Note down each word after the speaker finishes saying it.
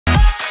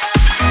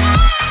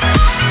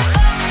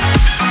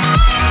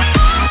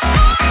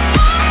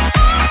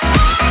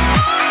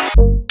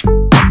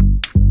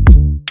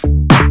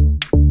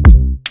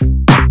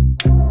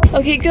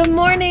good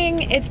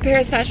morning. It's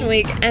Paris Fashion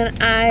Week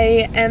and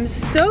I am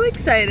so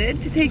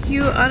excited to take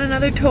you on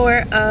another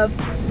tour of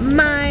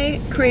my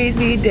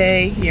crazy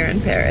day here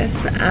in Paris.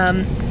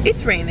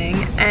 It's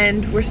raining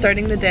and we're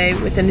starting the day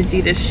with an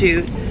Adidas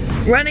shoot,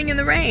 running in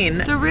the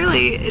rain. So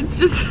really, it's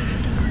just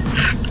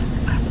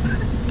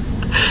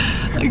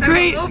a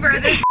great... I'm over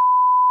this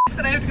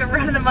and I have to go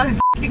run in the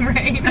motherfucking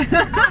rain.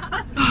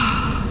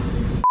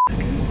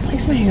 At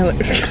least my hair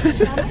looks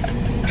good.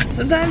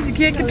 Sometimes you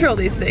can't control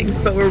these things,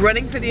 but we're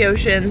running for the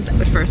oceans.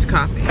 But first,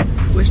 coffee.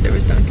 Wish there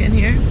was Duncan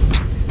here.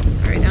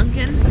 All right,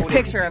 Duncan.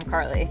 Picture of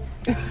Karlie.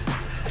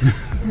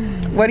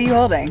 What are you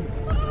holding?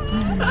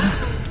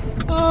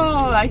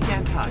 Oh, I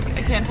can't talk.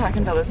 I can't talk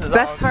until this is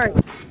Best part.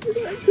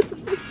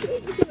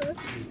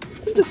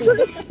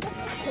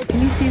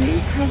 Can you see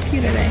these? How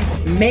cute are they?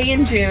 May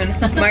and June.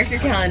 Mark your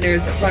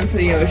calendars. Run for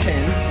the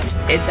oceans.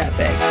 It's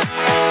epic.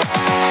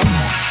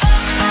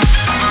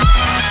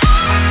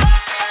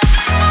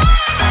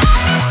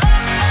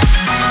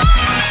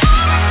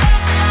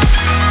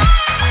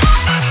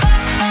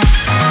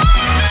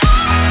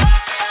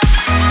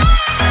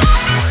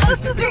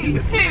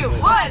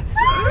 What?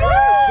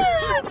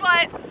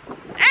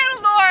 Anna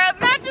Laura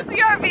matches the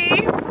RV.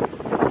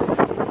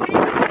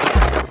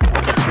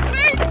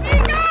 Where'd she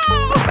go?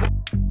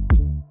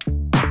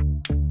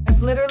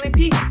 I've literally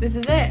peaked. This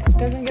is it.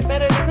 Doesn't get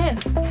better than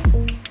this.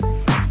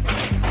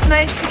 It's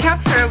nice to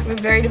capture.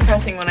 It's very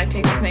depressing when I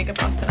take this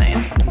makeup off tonight.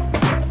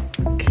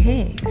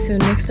 Okay, so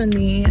next on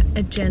the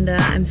agenda,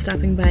 I'm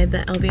stopping by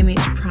the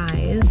LVMH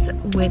Prize,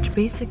 which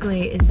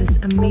basically is this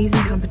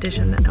amazing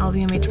competition that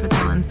LVMH puts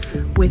on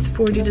with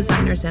 40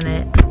 designers in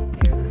it.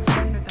 There's a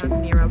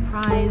 €300,000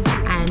 prize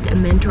and a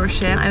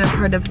mentorship. I'm a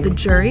part of the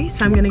jury,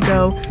 so I'm gonna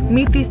go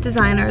meet these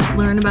designers,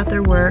 learn about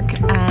their work,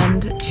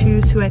 and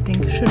choose who I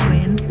think should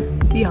win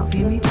the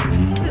LVMH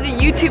Prize. This is a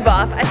YouTube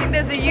off. I think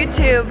there's a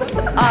YouTube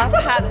off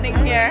happening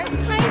here.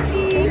 Hi,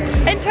 G.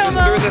 And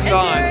Tomo.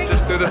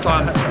 Just do this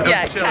on.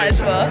 Yeah,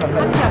 casual.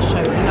 That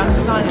show with the young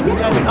designers in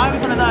Germany. I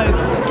was one of those.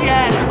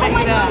 Yeah, Oh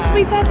my gosh,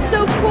 wait, that's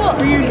so cool.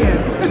 Reunion.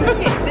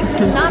 Okay,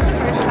 this is not the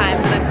first time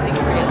that I'm seeing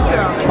Korea's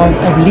work.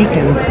 Of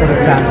lichens, for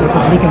example,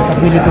 because lichens are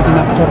really good in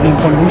absorbing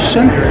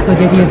pollution. So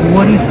the idea is,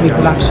 what if we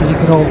could actually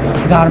grow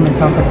garments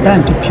out of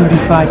them to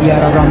purify the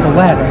air around the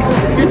weather?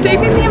 You're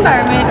saving the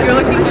environment, you're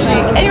looking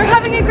chic, and you're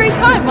having a great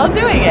time while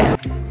doing it.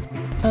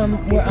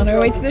 We're on our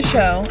way to the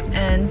show,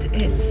 and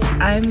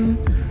I'm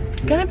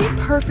gonna be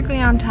perfectly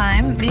on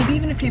time, maybe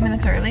even a few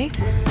minutes early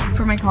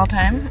for my call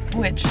time,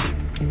 which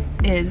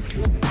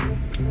is...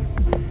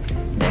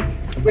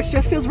 Which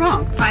just feels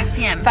wrong. 5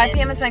 p.m. 5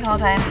 p.m. is my call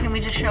time. Can we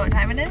just show what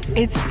time it is?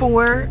 It's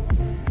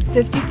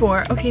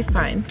 4:54. Okay,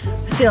 fine.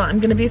 Still, I'm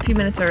gonna be a few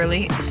minutes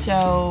early,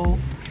 so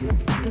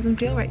it doesn't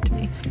feel right to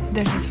me.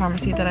 There's this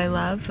pharmacy that I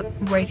love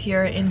right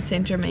here in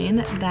Saint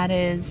Germain that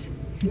is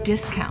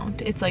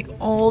discount. It's like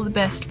all the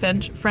best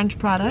French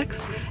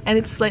products, and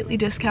it's slightly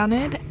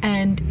discounted,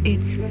 and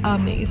it's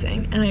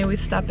amazing. And I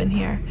always stop in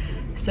here,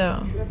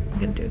 so I'm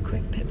gonna do a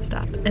quick pit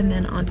stop and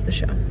then on to the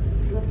show,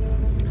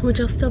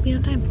 which I'll still be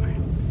on time for.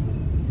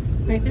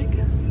 Right, Nick?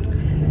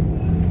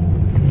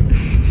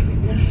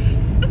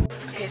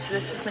 Okay, so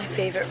this is my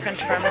favorite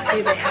French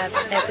pharmacy. They have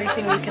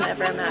everything you can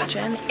ever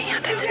imagine,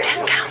 and it's a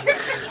discount.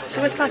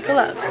 So what's not to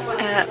love?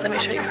 Let me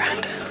show you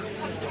around.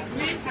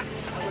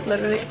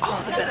 Literally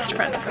all the best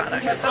French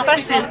products.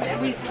 Okay,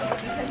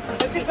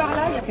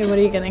 what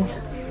are you getting?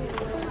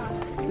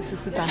 This is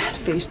the best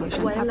face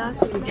lotion.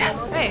 Yes.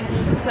 Okay,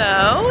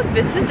 so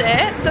this is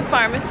it, the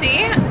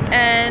pharmacy,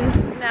 and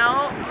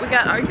now we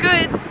got our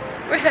goods.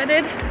 We're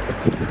headed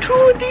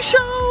to the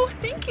show.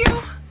 Thank you. A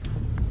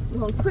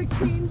little quick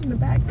change in the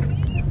back.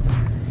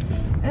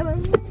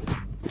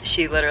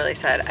 She literally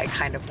said, I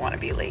kind of want to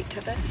be late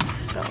to this,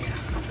 so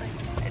that's like,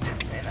 I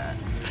did say that.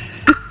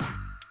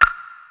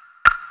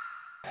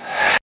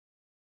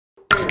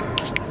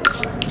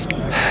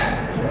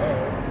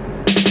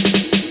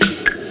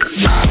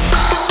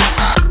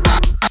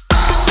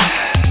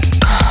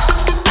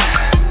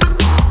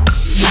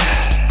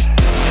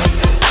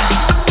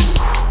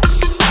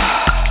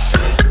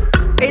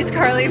 Is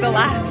Karlie the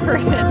last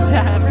person to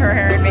have her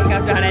hair and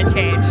makeup done and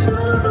changed?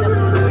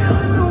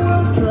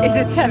 Is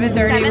it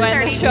 7:30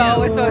 when the show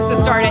was supposed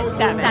to start at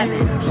 7?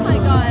 Oh my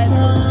god.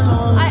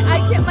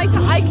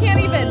 I can't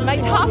even. My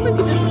top is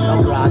just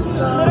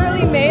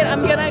literally made.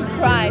 I'm gonna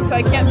cry, so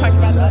I can't talk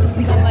about that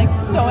because I'm like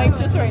so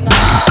anxious right now.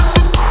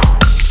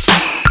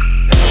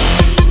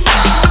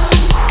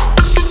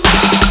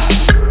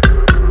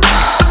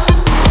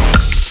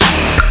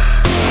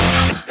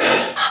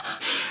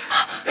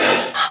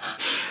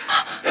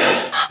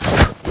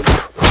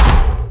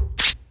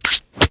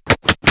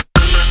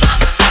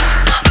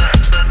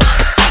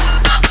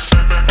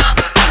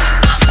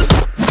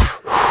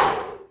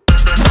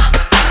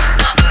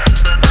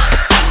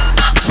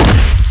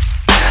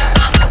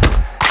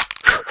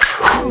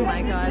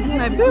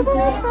 My boob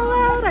almost fell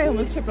out. I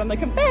almost tripped on the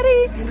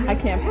confetti. I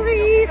can't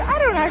breathe. I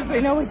don't actually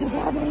know what just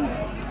happened.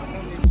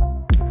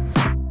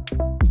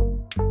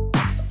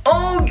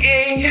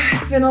 Okay,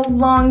 it's been a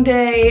long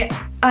day.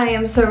 I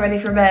am so ready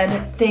for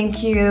bed.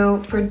 Thank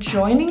you for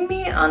joining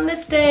me on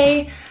this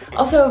day.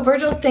 Also,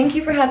 Virgil, thank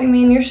you for having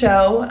me in your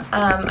show.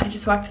 I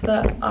just walked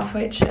the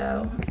Off-White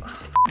show. Oh,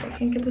 I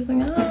can't get this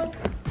thing up.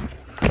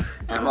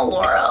 Emma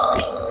Laura.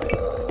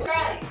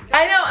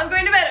 I know, I'm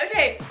going to bed.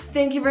 Okay.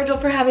 Thank you, Virgil,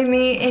 for having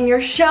me in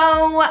your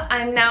show.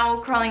 I'm now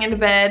crawling into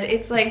bed.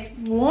 It's like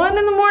 1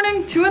 in the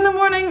morning, 2 in the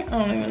morning.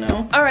 I don't even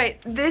know. All right,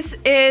 this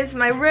is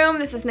my room.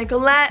 This is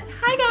Nicolette.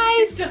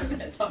 Hi, guys.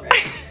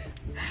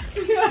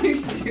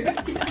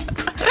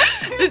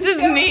 This is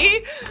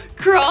me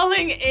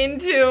crawling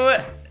into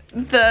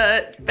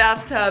the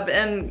bathtub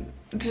and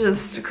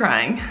just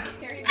crying.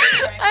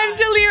 I'm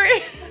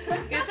delirious.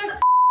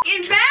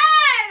 In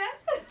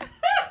bed!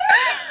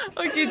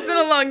 Okay, it's been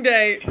a long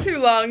day. Too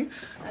long.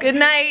 Good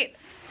night.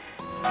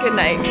 Good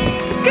night.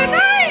 Good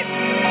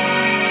night!